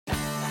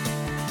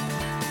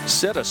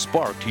Set a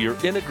spark to your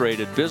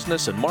integrated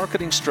business and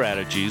marketing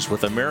strategies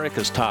with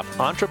America's top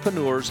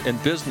entrepreneurs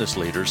and business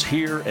leaders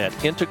here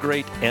at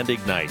Integrate and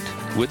Ignite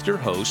with your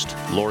host,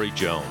 Lori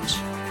Jones.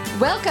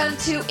 Welcome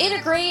to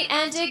Integrate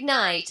and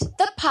Ignite,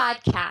 the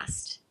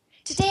podcast.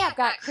 Today I've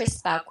got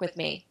Chris Bouck with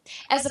me.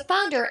 As a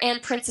founder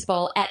and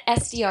principal at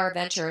SDR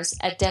Ventures,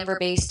 a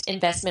Denver-based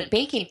investment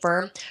banking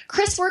firm,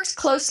 Chris works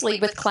closely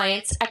with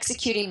clients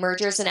executing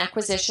mergers and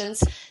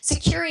acquisitions,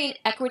 securing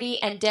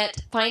equity and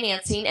debt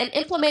financing, and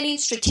implementing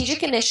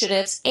strategic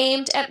initiatives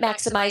aimed at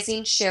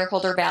maximizing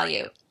shareholder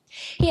value.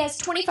 He has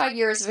 25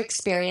 years of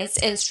experience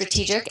in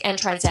strategic and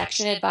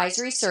transaction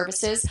advisory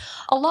services,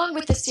 along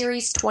with the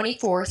Series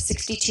 24,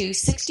 62,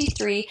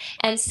 63,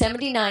 and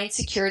 79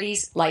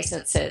 securities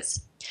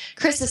licenses.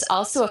 Chris is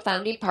also a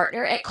founding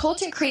partner at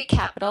Colton Creek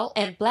Capital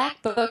and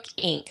Black Book,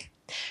 Inc.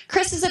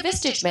 Chris is a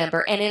Vistage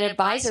member and an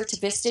advisor to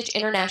Vistage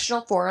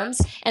International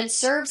Forums and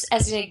serves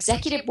as an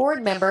executive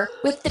board member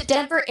with the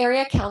Denver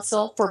Area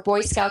Council for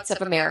Boy Scouts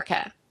of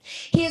America.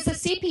 He is a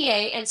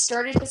CPA and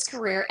started his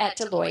career at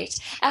Deloitte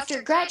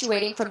after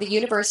graduating from the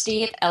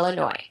University of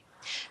Illinois.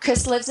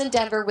 Chris lives in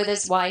Denver with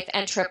his wife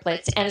and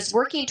triplets and is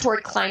working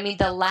toward climbing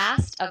the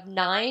last of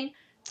 9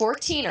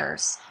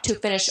 14ers to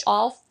finish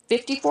all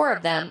 54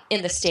 of them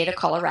in the state of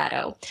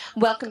Colorado.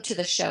 Welcome to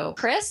the show,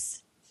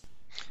 Chris.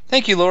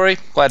 Thank you, Lori.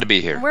 Glad to be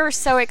here. We're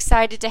so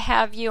excited to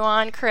have you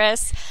on,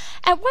 Chris.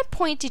 At what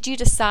point did you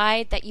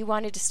decide that you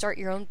wanted to start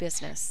your own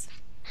business?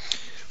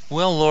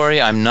 Well, Lori,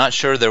 I'm not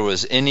sure there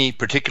was any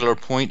particular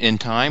point in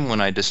time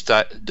when I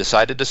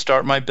decided to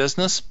start my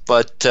business,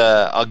 but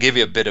I'll give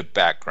you a bit of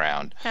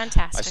background.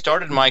 Fantastic. I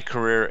started my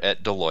career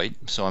at Deloitte,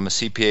 so I'm a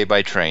CPA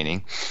by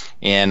training,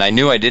 and I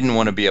knew I didn't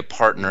want to be a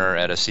partner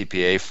at a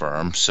CPA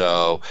firm,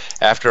 so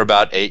after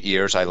about 8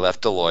 years, I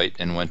left Deloitte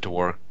and went to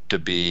work to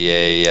be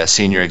a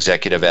senior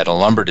executive at a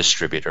lumber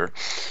distributor.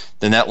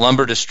 Then that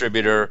lumber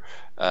distributor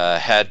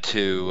had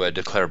to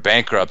declare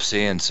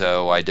bankruptcy, and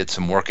so I did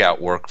some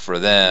workout work for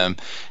them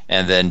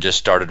and then just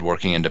started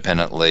working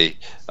independently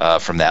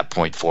from that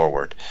point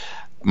forward.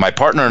 My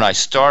partner and I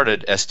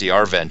started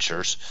SDR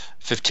Ventures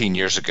 15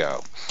 years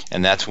ago,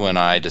 and that's when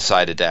I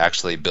decided to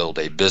actually build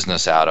a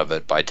business out of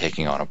it by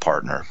taking on a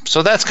partner.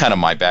 So that's kind of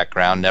my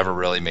background. Never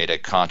really made a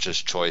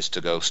conscious choice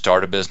to go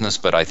start a business,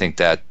 but I think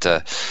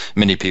that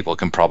many people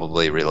can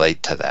probably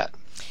relate to that.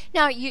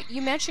 Now,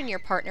 you mentioned your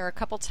partner a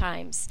couple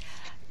times.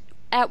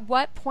 At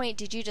what point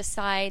did you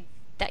decide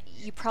that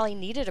you probably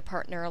needed a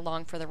partner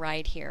along for the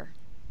ride here?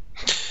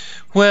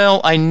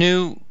 Well, I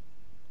knew.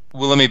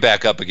 Well, let me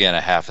back up again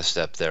a half a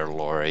step there,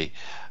 Lori.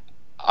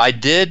 I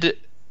did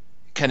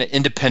kind of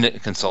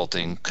independent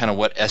consulting, kind of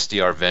what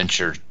SDR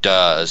Venture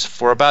does,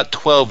 for about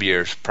 12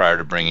 years prior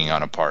to bringing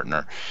on a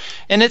partner.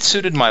 And it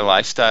suited my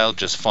lifestyle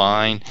just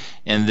fine.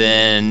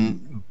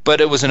 But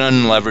it was an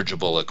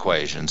unleverageable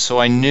equation. So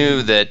I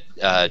knew that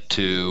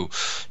to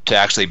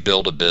actually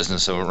build a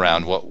business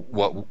around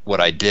what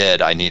I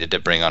did, I needed to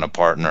bring on a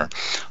partner.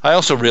 I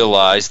also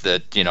realized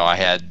that, I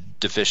had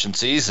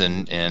deficiencies,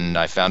 and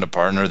I found a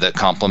partner that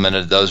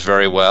complemented those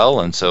very well,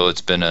 and so it's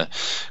been a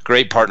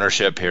great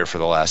partnership here for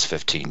the last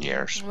 15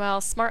 years.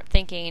 Well, smart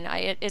thinking.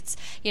 It's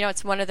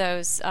one of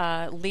those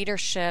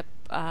leadership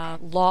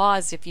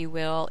laws, if you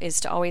will,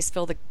 is to always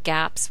fill the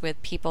gaps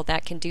with people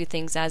that can do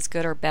things as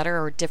good or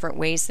better or different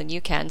ways than you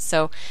can.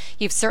 So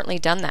you've certainly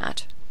done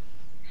that.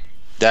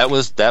 That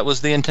was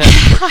the intent.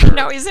 For sure. I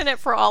know, isn't it,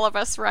 for all of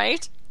us,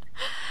 right?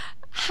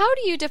 How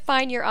do you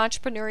define your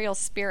entrepreneurial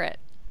spirit?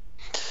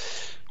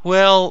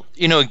 Well,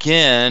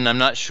 again, I'm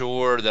not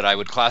sure that I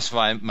would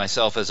classify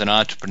myself as an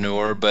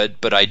entrepreneur,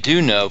 but I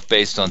do know,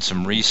 based on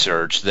some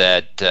research,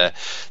 that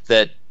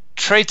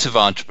traits of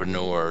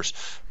entrepreneurs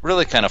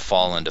really kind of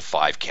fall into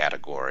 5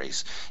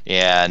 categories.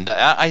 And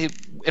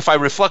if I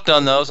reflect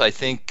on those, I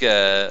think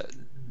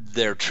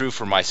they're true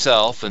for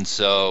myself, and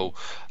so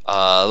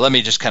let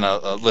me just kind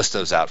of list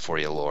those out for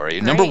you, Lori.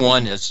 Great. Number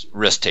 1 is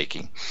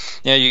risk-taking.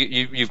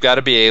 You've got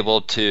to be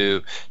able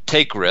to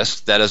take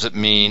risks. That doesn't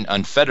mean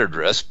unfettered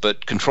risk,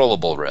 but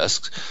controllable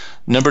risks.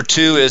 Number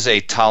 2 is a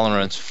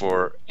tolerance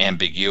for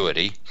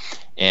ambiguity.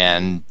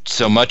 And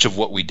so much of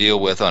what we deal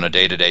with on a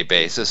day-to-day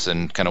basis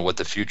and kind of what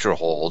the future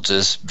holds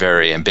is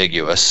very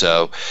ambiguous.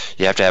 So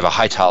you have to have a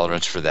high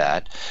tolerance for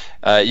that.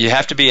 You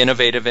have to be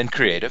innovative and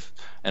creative.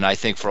 And I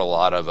think for a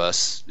lot of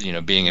us,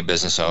 being a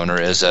business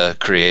owner is a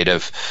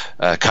creative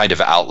kind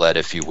of outlet,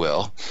 if you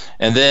will.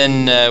 And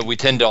then we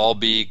tend to all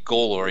be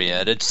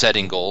goal-oriented,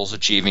 setting goals,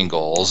 achieving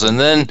goals. And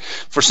then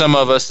for some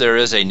of us, there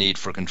is a need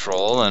for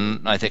control,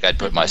 and I think I'd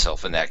put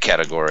myself in that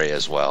category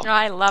as well.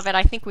 I love it.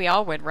 I think we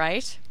all would,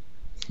 right?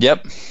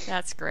 Yep.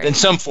 That's great. In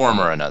some form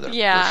or another,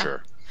 yeah. For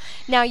sure.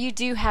 Now, you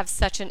do have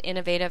such an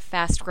innovative,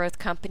 fast-growth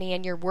company,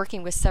 and you're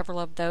working with several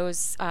of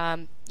those.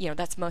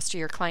 That's most of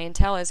your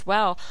clientele as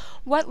well.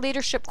 What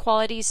leadership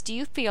qualities do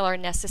you feel are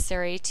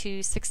necessary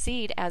to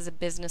succeed as a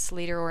business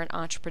leader or an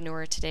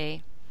entrepreneur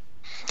today?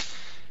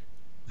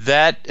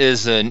 That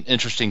is an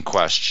interesting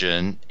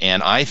question,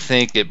 and I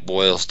think it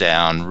boils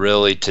down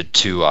really to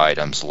 2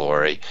 items,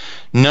 Lori.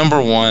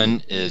 Number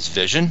 1 is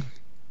vision.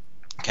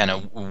 kind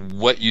of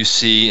what you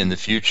see in the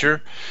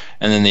future,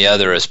 and then the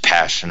other is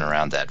passion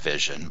around that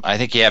vision. I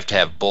think you have to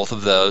have both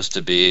of those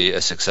to be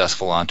a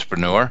successful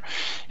entrepreneur.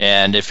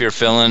 And if you're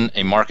filling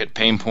a market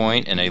pain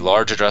point in a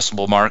large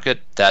addressable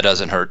market, that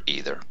doesn't hurt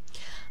either.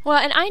 Well,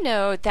 and I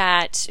know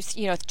that,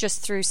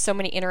 just through so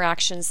many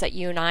interactions that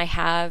you and I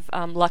have,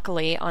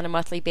 luckily on a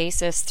monthly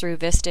basis through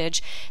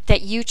Vistage,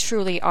 that you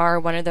truly are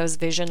one of those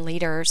vision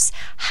leaders.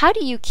 How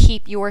do you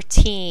keep your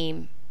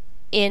team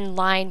in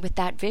line with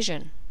that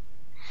vision?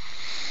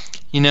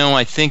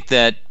 I think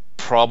that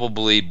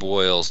probably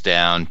boils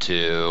down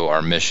to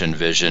our mission,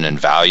 vision, and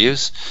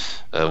values.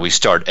 We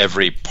start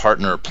every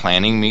partner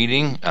planning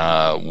meeting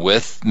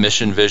with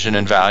mission, vision,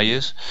 and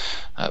values.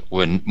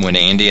 When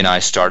Andy and I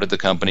started the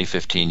company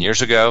 15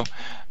 years ago,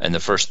 in the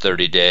first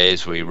 30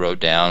 days, we wrote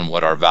down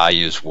what our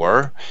values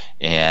were,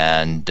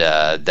 and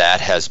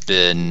that has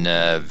been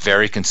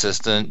very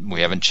consistent. We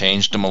haven't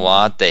changed them a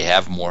lot. They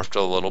have morphed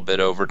a little bit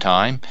over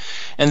time.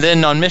 And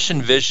then on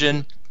mission,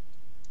 vision,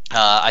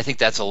 I think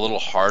that's a little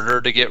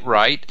harder to get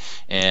right,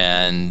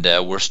 and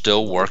we're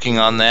still working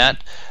on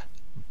that.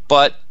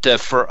 But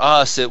for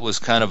us, it was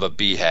kind of a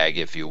BHAG,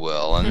 if you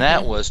will, and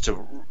that was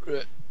to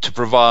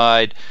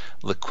provide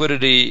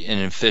liquidity and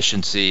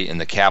efficiency in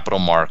the capital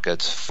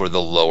markets for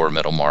the lower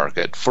middle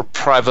market, for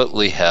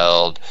privately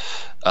held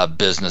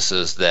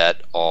businesses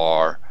that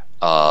are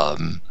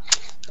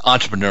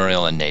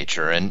entrepreneurial in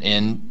nature.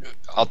 And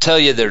I'll tell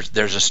you,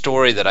 there's a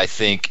story that I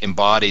think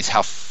embodies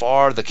how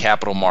far the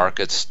capital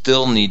markets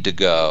still need to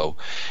go,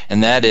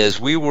 and that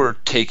is we were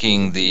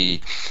taking the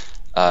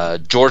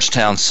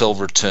Georgetown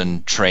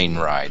Silverton train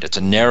ride. It's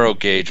a narrow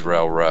gauge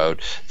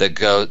railroad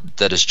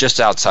that is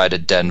just outside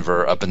of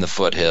Denver, up in the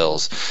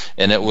foothills,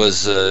 and it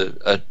was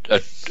a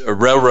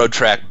railroad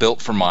track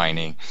built for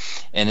mining.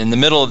 And in the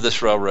middle of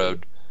this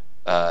railroad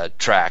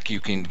track, you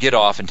can get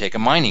off and take a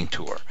mining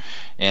tour.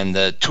 And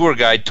the tour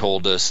guide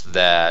told us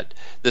that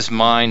this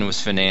mine was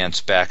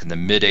financed back in the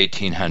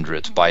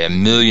mid-1800s by $1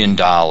 million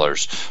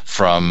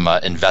from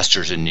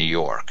investors in New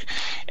York.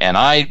 And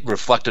I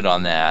reflected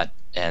on that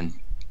and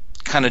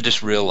kind of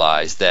just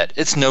realized that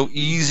it's no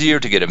easier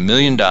to get $1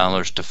 million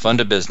to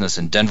fund a business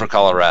in Denver,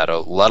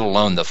 Colorado, let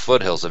alone the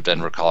foothills of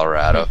Denver,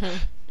 Colorado,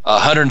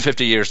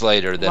 150 years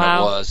later than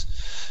it was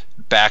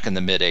back in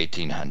the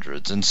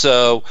mid-1800s. And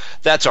so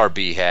that's our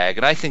BHAG,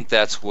 and I think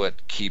that's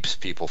what keeps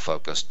people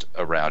focused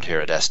around here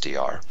at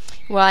SDR.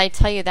 Well, I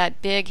tell you,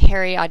 that big,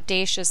 hairy,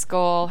 audacious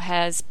goal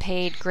has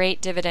paid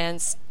great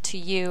dividends to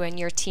you and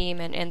your team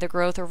and the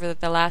growth over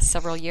the last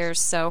several years.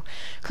 So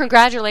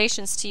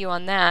congratulations to you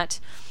on that.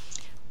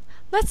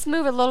 Let's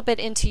move a little bit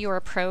into your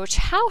approach.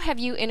 How have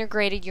you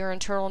integrated your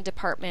internal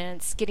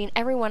departments, getting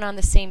everyone on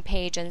the same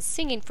page and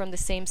singing from the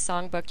same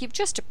songbook? You've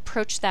just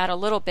approached that a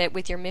little bit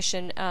with your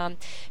mission,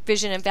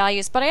 vision, and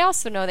values, but I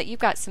also know that you've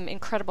got some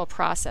incredible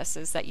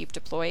processes that you've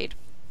deployed.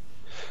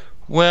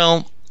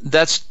 Well,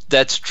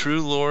 that's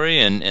true, Lori,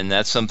 and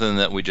that's something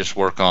that we just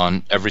work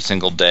on every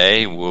single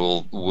day.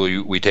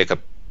 We take a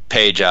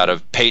page out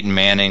of Peyton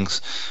Manning's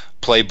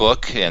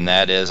playbook, and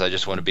that is, I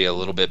just want to be a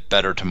little bit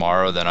better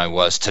tomorrow than I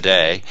was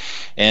today.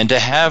 And to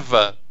have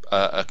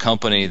a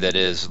company that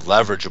is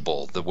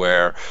leverageable,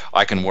 where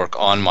I can work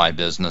on my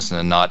business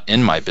and not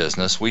in my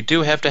business, we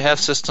do have to have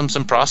systems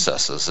and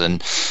processes.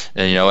 And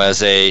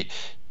as a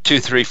 2,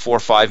 3, 4,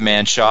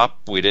 5-man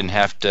shop, we didn't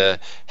have to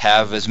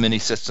have as many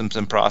systems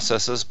and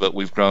processes, but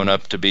we've grown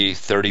up to be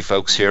 30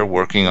 folks here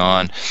working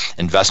on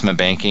investment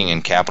banking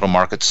and capital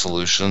market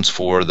solutions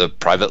for the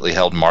privately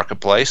held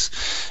marketplace.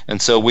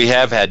 And so we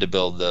have had to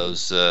build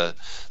those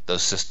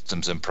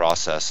systems and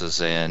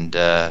processes, and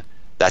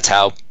that's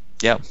how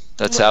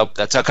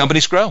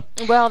companies grow.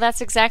 Well, that's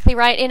exactly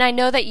right. And I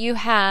know that you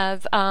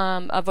have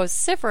a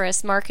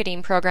vociferous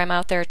marketing program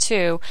out there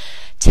too.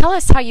 Tell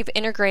us how you've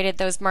integrated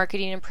those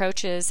marketing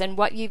approaches and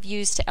what you've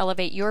used to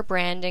elevate your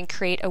brand and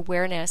create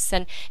awareness,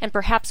 and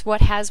perhaps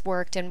what has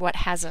worked and what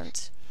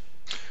hasn't.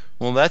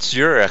 Well, that's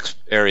your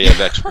area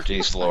of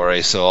expertise,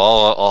 Lori. So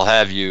I'll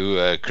have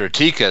you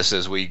critique us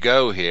as we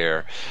go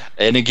here.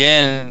 And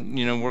again,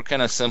 we're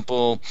kind of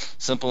simple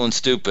and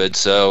stupid.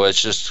 So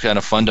it's just kind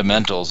of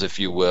fundamentals, if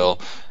you will,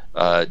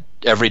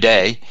 every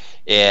day.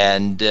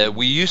 And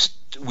we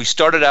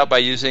started out by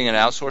using an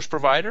outsourced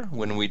provider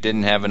when we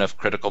didn't have enough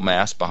critical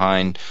mass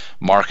behind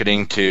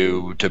marketing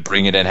to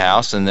bring it in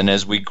house. And then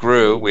as we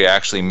grew, we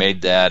actually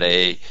made that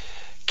a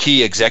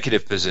key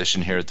executive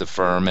position here at the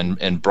firm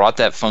and brought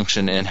that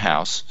function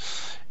in-house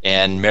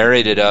and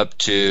married it up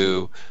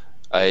to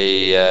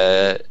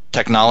a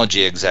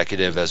technology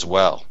executive as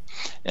well.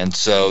 And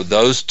so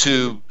those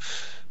two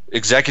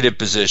executive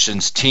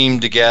positions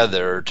team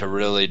together to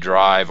really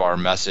drive our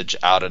message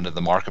out into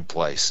the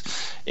marketplace.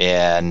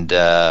 And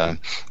the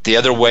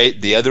other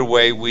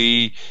way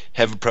we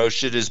have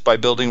approached it is by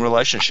building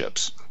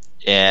relationships.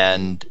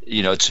 and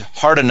it's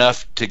hard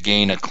enough to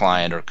gain a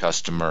client or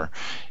customer.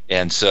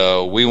 And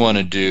so we want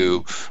to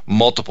do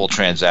multiple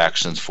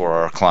transactions for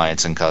our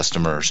clients and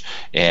customers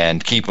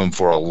and keep them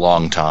for a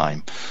long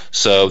time.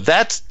 So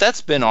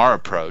that's been our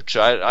approach.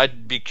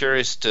 I'd be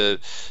curious to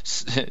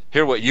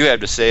hear what you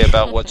have to say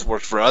about what's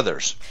worked for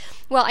others.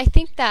 Well, I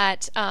think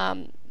that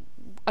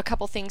a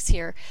couple things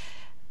here.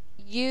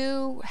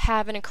 You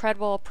have an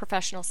incredible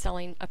professional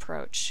selling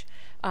approach.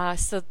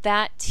 So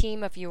that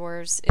team of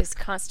yours is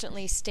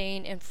constantly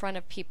staying in front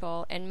of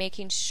people and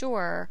making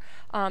sure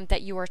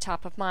that you are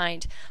top of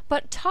mind.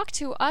 But talk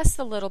to us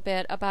a little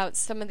bit about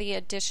some of the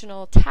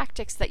additional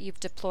tactics that you've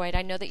deployed.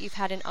 I know that you've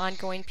had an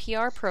ongoing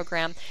PR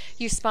program.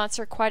 You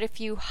sponsor quite a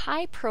few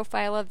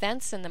high-profile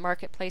events in the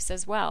marketplace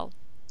as well.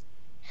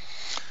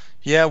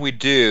 Yeah, we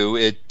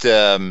do.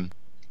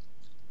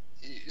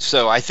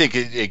 So I think,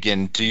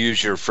 again, to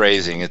use your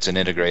phrasing, it's an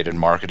integrated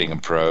marketing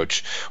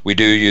approach. We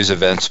do use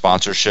event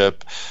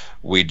sponsorship.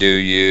 We do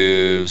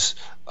use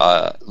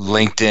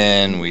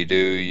LinkedIn. We do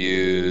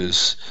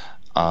use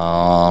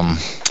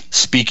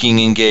speaking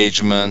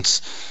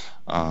engagements.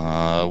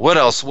 What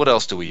else? What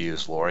else do we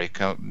use, Lori?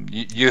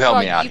 You help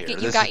me out here.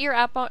 You've got your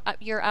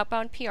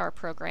outbound PR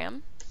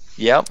program.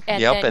 Yep.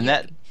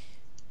 I'm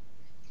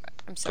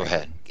sorry. Go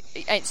ahead.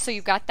 So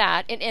you've got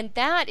that, and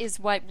that is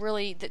what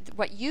really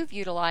what you've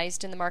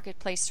utilized in the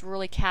marketplace to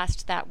really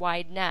cast that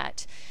wide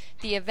net.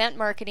 The event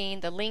marketing,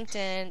 the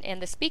LinkedIn,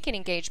 and the speaking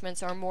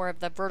engagements are more of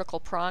the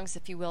vertical prongs,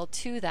 if you will,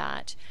 to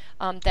that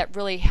that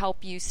really help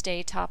you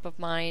stay top of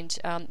mind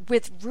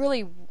with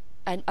really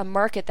a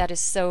market that is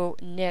so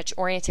niche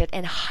oriented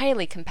and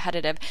highly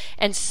competitive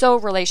and so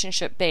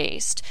relationship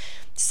based.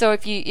 So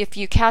if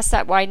you cast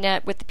that wide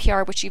net with the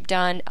PR, which you've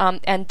done,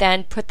 and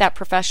then put that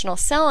professional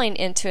selling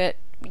into it,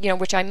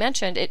 which I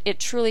mentioned, it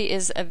truly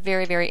is a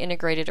very, very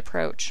integrated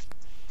approach.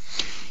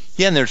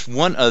 Yeah, and there's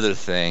one other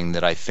thing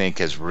that I think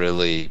has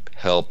really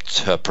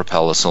helped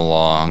propel us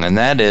along, and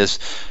that is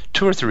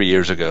 2 or 3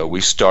 years ago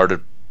we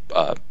started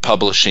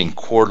publishing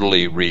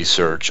quarterly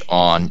research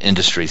on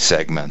industry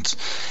segments.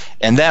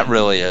 And that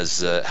really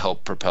has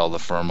helped propel the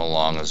firm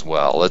along as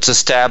well. It's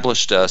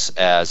established us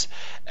as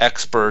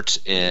experts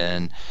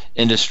in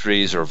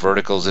industries or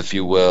verticals, if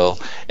you will,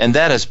 and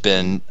that has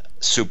been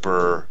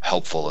super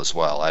helpful as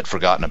well. I'd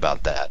forgotten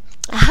about that.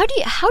 How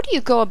do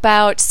you go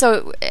about,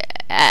 so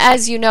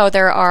as you know,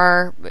 there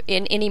are,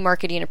 in any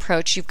marketing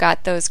approach, you've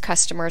got those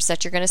customers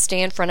that you're going to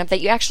stay in front of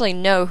that you actually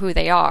know who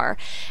they are.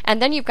 And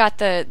then you've got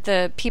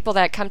the people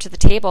that come to the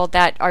table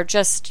that are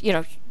just, you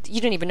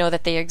didn't even know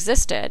that they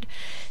existed.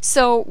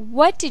 So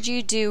what did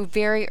you do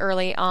very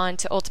early on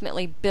to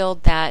ultimately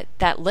build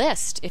that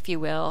list, if you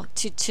will,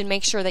 to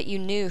make sure that you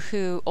knew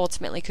who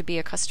ultimately could be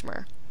a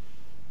customer?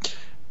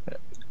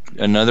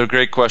 Another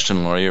great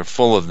question, Laura. You're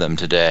full of them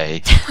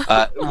today.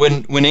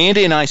 When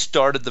Andy and I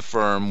started the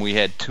firm, we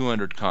had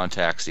 200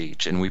 contacts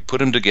each, and we put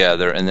them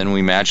together, and then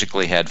we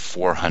magically had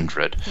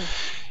 400.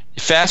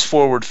 Fast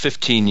forward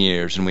 15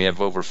 years, and we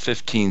have over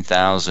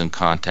 15,000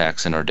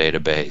 contacts in our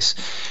database.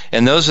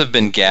 And those have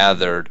been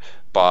gathered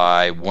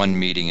by one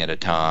meeting at a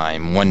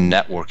time, one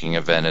networking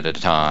event at a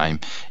time,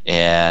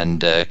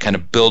 and kind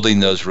of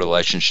building those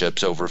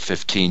relationships over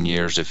 15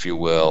 years, if you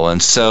will.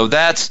 And so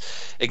that's,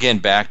 again,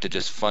 back to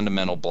just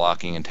fundamental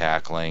blocking and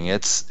tackling.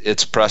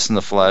 It's pressing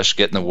the flesh,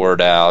 getting the word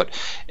out,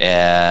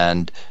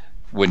 and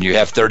when you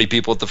have 30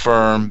 people at the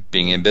firm,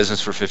 being in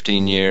business for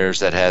 15 years,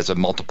 that has a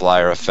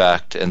multiplier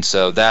effect. And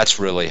so that's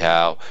really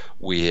how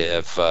we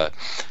have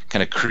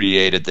kind of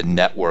created the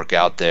network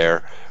out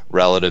there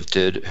relative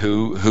to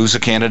who's a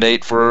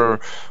candidate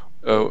for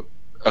a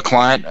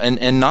client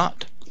and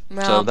not.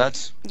 Well, so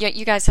that's... Yeah,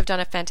 you guys have done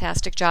a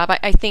fantastic job.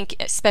 I think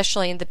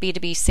especially in the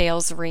B2B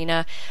sales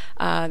arena,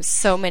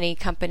 so many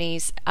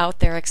companies out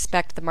there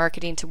expect the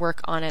marketing to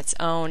work on its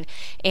own,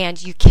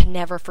 and you can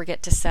never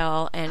forget to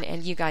sell,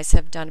 and you guys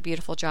have done a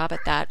beautiful job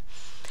at that.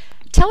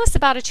 Tell us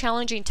about a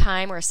challenging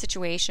time or a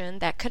situation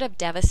that could have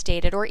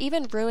devastated or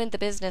even ruined the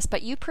business,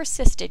 but you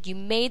persisted. You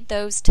made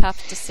those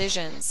tough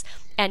decisions,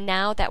 and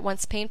now that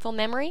once painful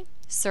memory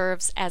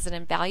serves as an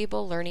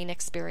invaluable learning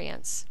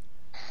experience.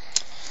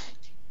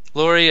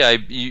 Lori,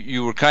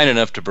 you were kind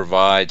enough to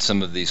provide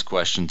some of these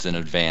questions in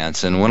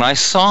advance, and when I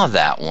saw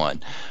that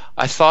one,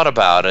 I thought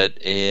about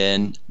it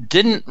and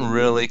didn't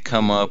really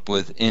come up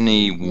with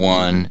any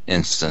one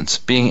instance.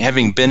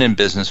 Having been in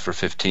business for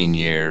 15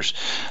 years,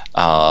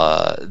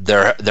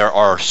 there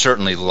are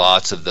certainly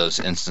lots of those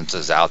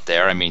instances out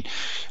there. I mean,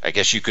 I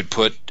guess you could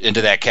put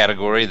into that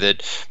category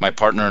that my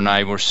partner and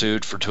I were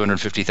sued for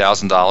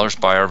 $250,000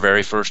 by our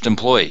very first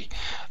employee.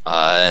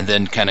 And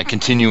then kind of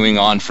continuing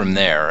on from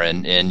there,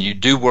 and you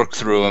do work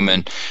through them.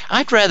 And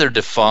I'd rather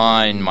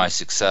define my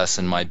success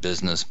in my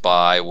business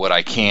by what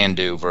I can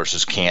do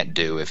versus can't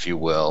do, if you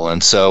will.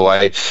 And so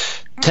I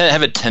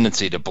have a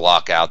tendency to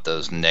block out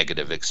those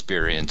negative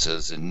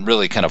experiences and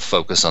really kind of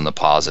focus on the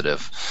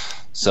positive.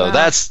 So wow.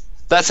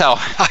 that's how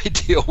I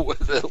deal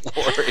with it,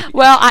 Lori.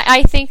 Well,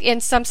 I think in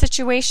some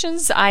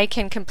situations I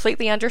can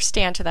completely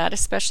understand to that,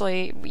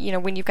 especially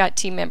when you've got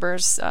team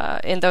members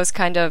in those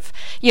kind of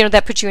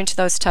that put you into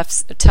those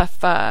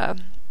tough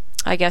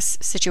I guess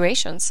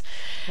situations.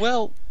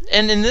 Well,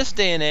 and in this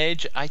day and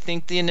age, I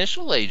think the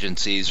initial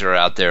agencies are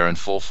out there in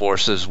full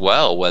force as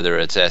well, whether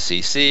it's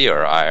SEC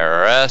or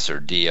IRS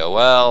or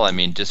DOL. I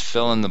mean, just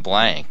fill in the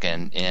blank,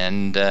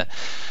 and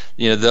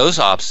those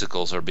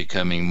obstacles are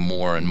becoming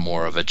more and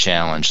more of a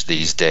challenge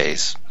these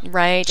days.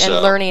 Right, and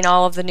learning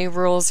all of the new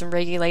rules and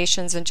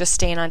regulations and just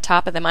staying on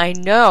top of them. I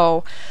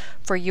know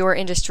for your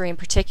industry in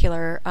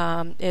particular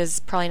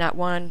is probably not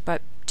one,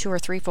 but 2 or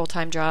 3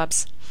 full-time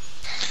jobs.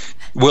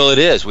 Well, it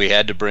is. We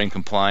had to bring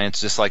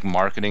compliance, just like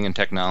marketing and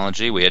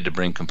technology. We had to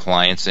bring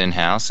compliance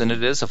in-house, and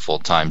it is a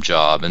full-time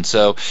job. And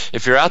so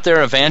if you're out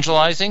there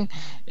evangelizing,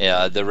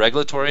 the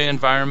regulatory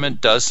environment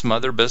does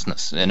smother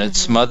business, and it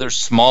smothers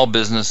small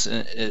business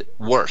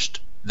worst.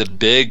 The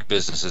big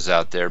businesses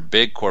out there,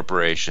 big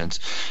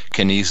corporations,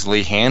 can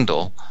easily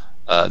handle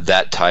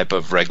that type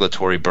of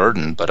regulatory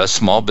burden, but us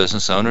small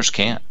business owners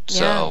can't. Yeah.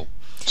 So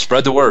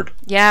spread the word.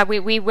 Yeah,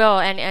 we will,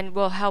 and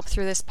we'll help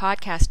through this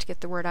podcast to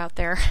get the word out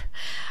there.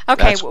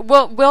 Okay,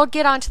 we'll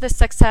get on to the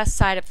success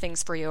side of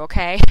things for you,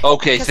 okay?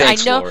 Okay,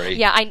 thanks, Lori.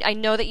 Yeah, I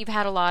know that you've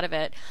had a lot of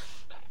it.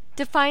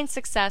 Define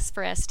success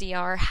for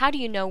SDR. How do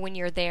you know when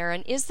you're there,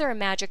 and is there a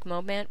magic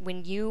moment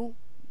when you,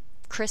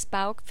 Chris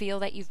Bouck, feel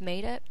that you've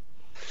made it?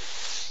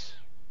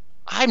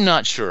 I'm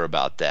not sure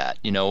about that.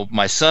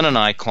 My son and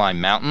I climb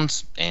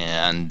mountains,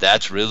 and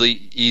that's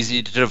really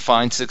easy to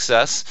define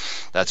success.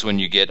 That's when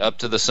you get up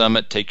to the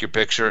summit, take your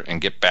picture, and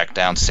get back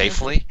down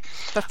safely.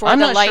 Before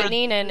the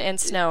lightning and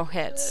snow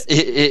hits.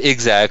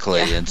 Exactly.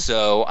 Yeah. And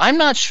so I'm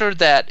not sure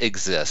that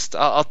exists.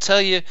 I'll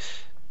tell you,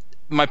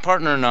 my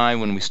partner and I,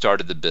 when we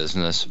started the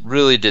business,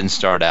 really didn't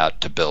start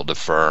out to build a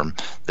firm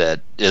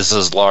that is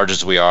as large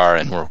as we are,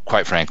 and we're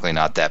quite frankly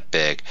not that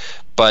big.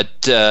 But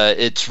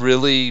it's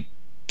really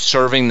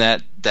serving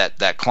that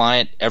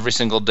client every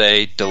single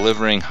day,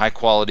 delivering high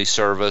quality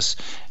service,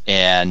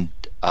 and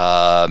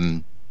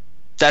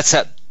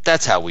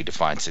that's how we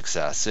define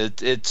success.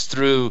 It's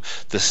through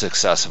the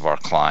success of our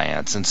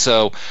clients. And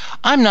so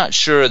I'm not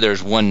sure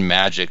there's one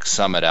magic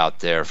summit out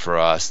there for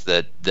us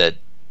that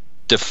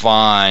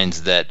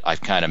defines that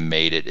I've kind of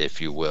made it, if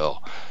you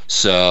will.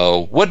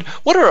 So what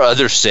are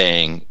others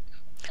saying?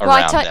 Well,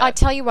 I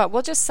tell you what,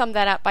 we'll just sum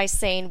that up by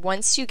saying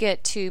once you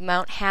get to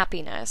Mount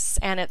Happiness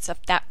and it's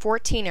that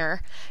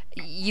 14er,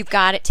 you've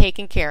got it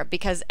taken care of,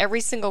 because every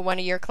single one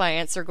of your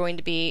clients are going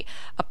to be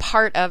a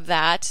part of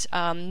that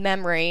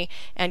memory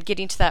and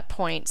getting to that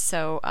point.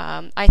 So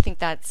I think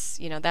that's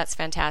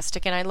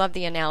fantastic, and I love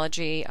the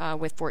analogy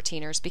with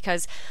 14ers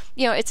because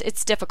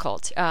it's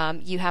difficult.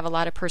 You have a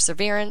lot of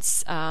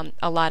perseverance,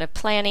 a lot of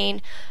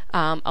planning,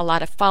 a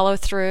lot of follow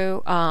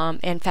through,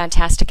 and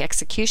fantastic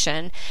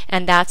execution,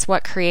 and that's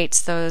what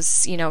creates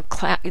those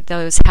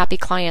those happy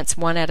clients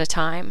one at a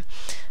time.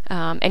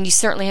 And you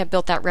certainly have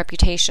built that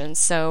reputation.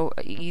 So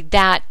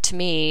that, to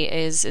me,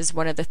 is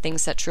one of the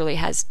things that truly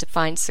has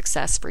defined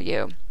success for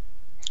you.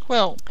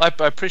 Well, I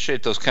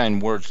appreciate those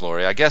kind words,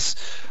 Lori. I guess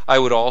I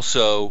would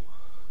also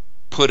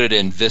put it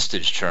in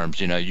Vistage terms.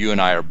 You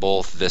and I are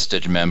both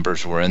Vistage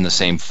members. We're in the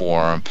same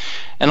forum.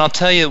 And I'll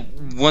tell you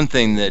one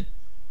thing that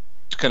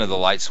kind of the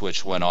light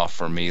switch went off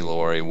for me,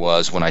 Lori,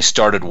 was when I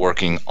started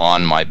working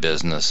on my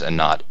business and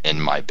not in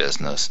my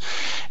business.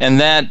 And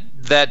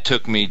that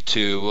took me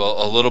to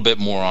a little bit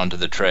more onto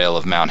the trail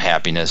of Mount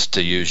Happiness,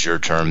 to use your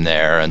term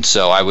there. And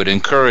so I would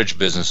encourage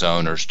business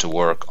owners to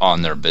work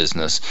on their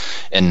business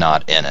and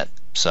not in it.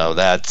 So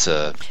that's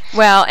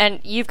well, and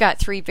you've got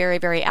 3 very,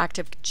 very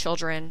active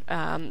children.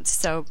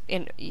 So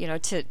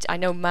I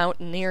know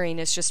mountaineering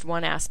is just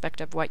one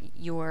aspect of what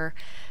your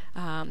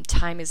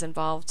time is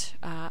involved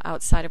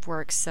outside of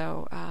work.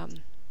 So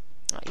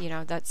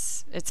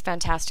it's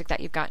fantastic that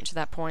you've gotten to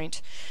that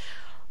point.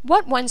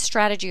 What one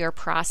strategy or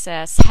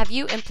process have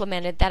you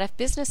implemented that if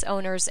business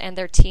owners and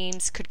their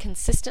teams could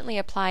consistently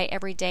apply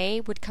every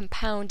day would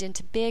compound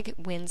into big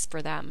wins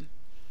for them?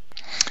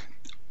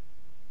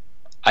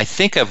 I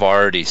think I've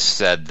already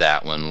said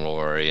that one,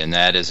 Lori, and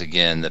that is,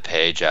 again, the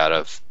page out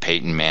of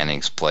Peyton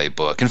Manning's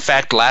playbook. In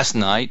fact, last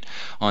night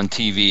on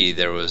TV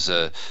there was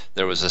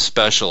a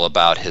special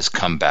about his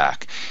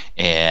comeback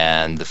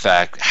and the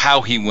fact how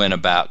he went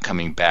about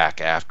coming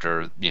back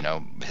after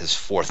his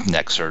 4th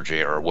neck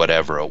surgery or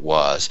whatever it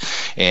was,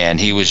 and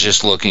he was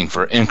just looking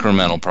for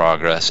incremental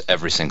progress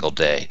every single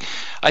day.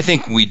 I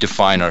think we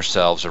define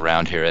ourselves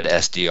around here at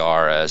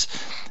SDR as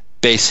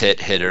base hit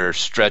hitter,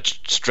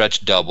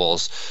 stretch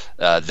doubles,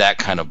 that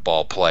kind of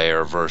ball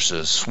player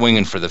versus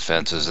swinging for the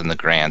fences in the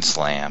grand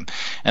slam.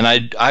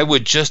 And I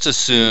would just as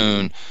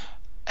soon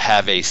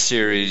have a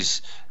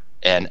series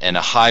and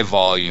a high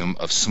volume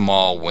of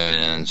small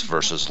wins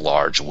versus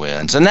large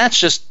wins. And that's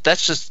just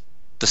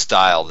the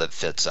style that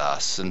fits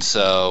us. And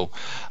so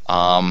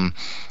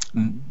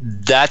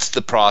that's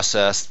the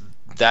process.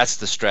 That's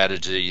the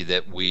strategy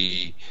that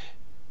we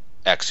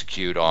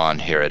execute on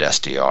here at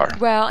SDR.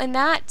 Well, and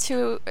that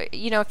too,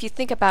 if you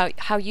think about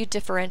how you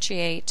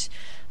differentiate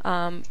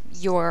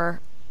your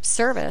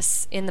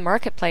service in the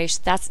marketplace,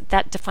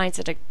 that defines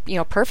it,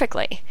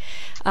 perfectly.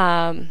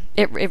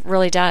 It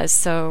really does.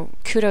 So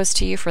kudos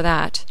to you for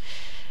that.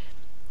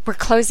 We're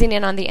closing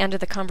in on the end of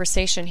the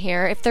conversation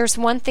here. If there's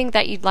one thing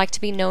that you'd like to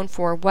be known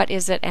for, what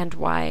is it and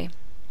why?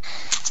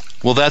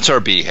 Well, that's our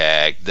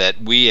BHAG, that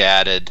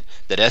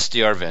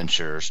SDR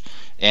Ventures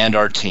and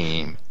our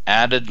team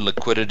added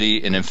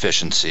liquidity and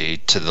efficiency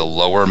to the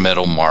lower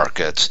middle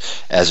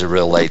markets as it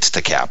relates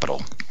to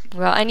capital.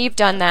 Well, and you've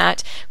done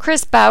that.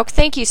 Chris Bouck,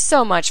 thank you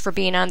so much for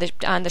being on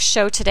the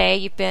show today.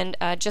 You've been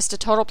just a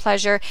total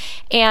pleasure.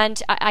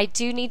 And I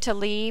do need to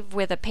leave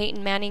with a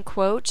Peyton Manning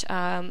quote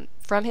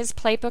from his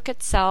playbook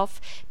itself.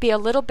 Be a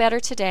little better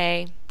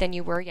today than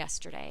you were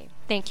yesterday.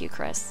 Thank you,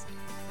 Chris.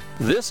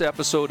 This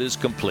episode is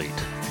complete,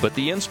 but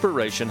the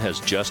inspiration has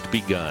just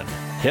begun.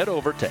 Head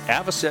over to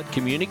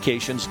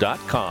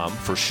avocetcommunications.com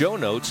for show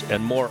notes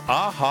and more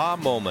aha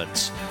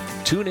moments.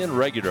 Tune in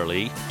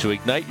regularly to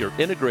ignite your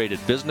integrated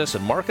business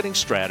and marketing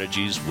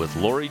strategies with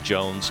Lori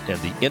Jones and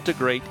the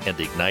Integrate and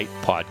Ignite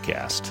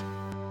podcast.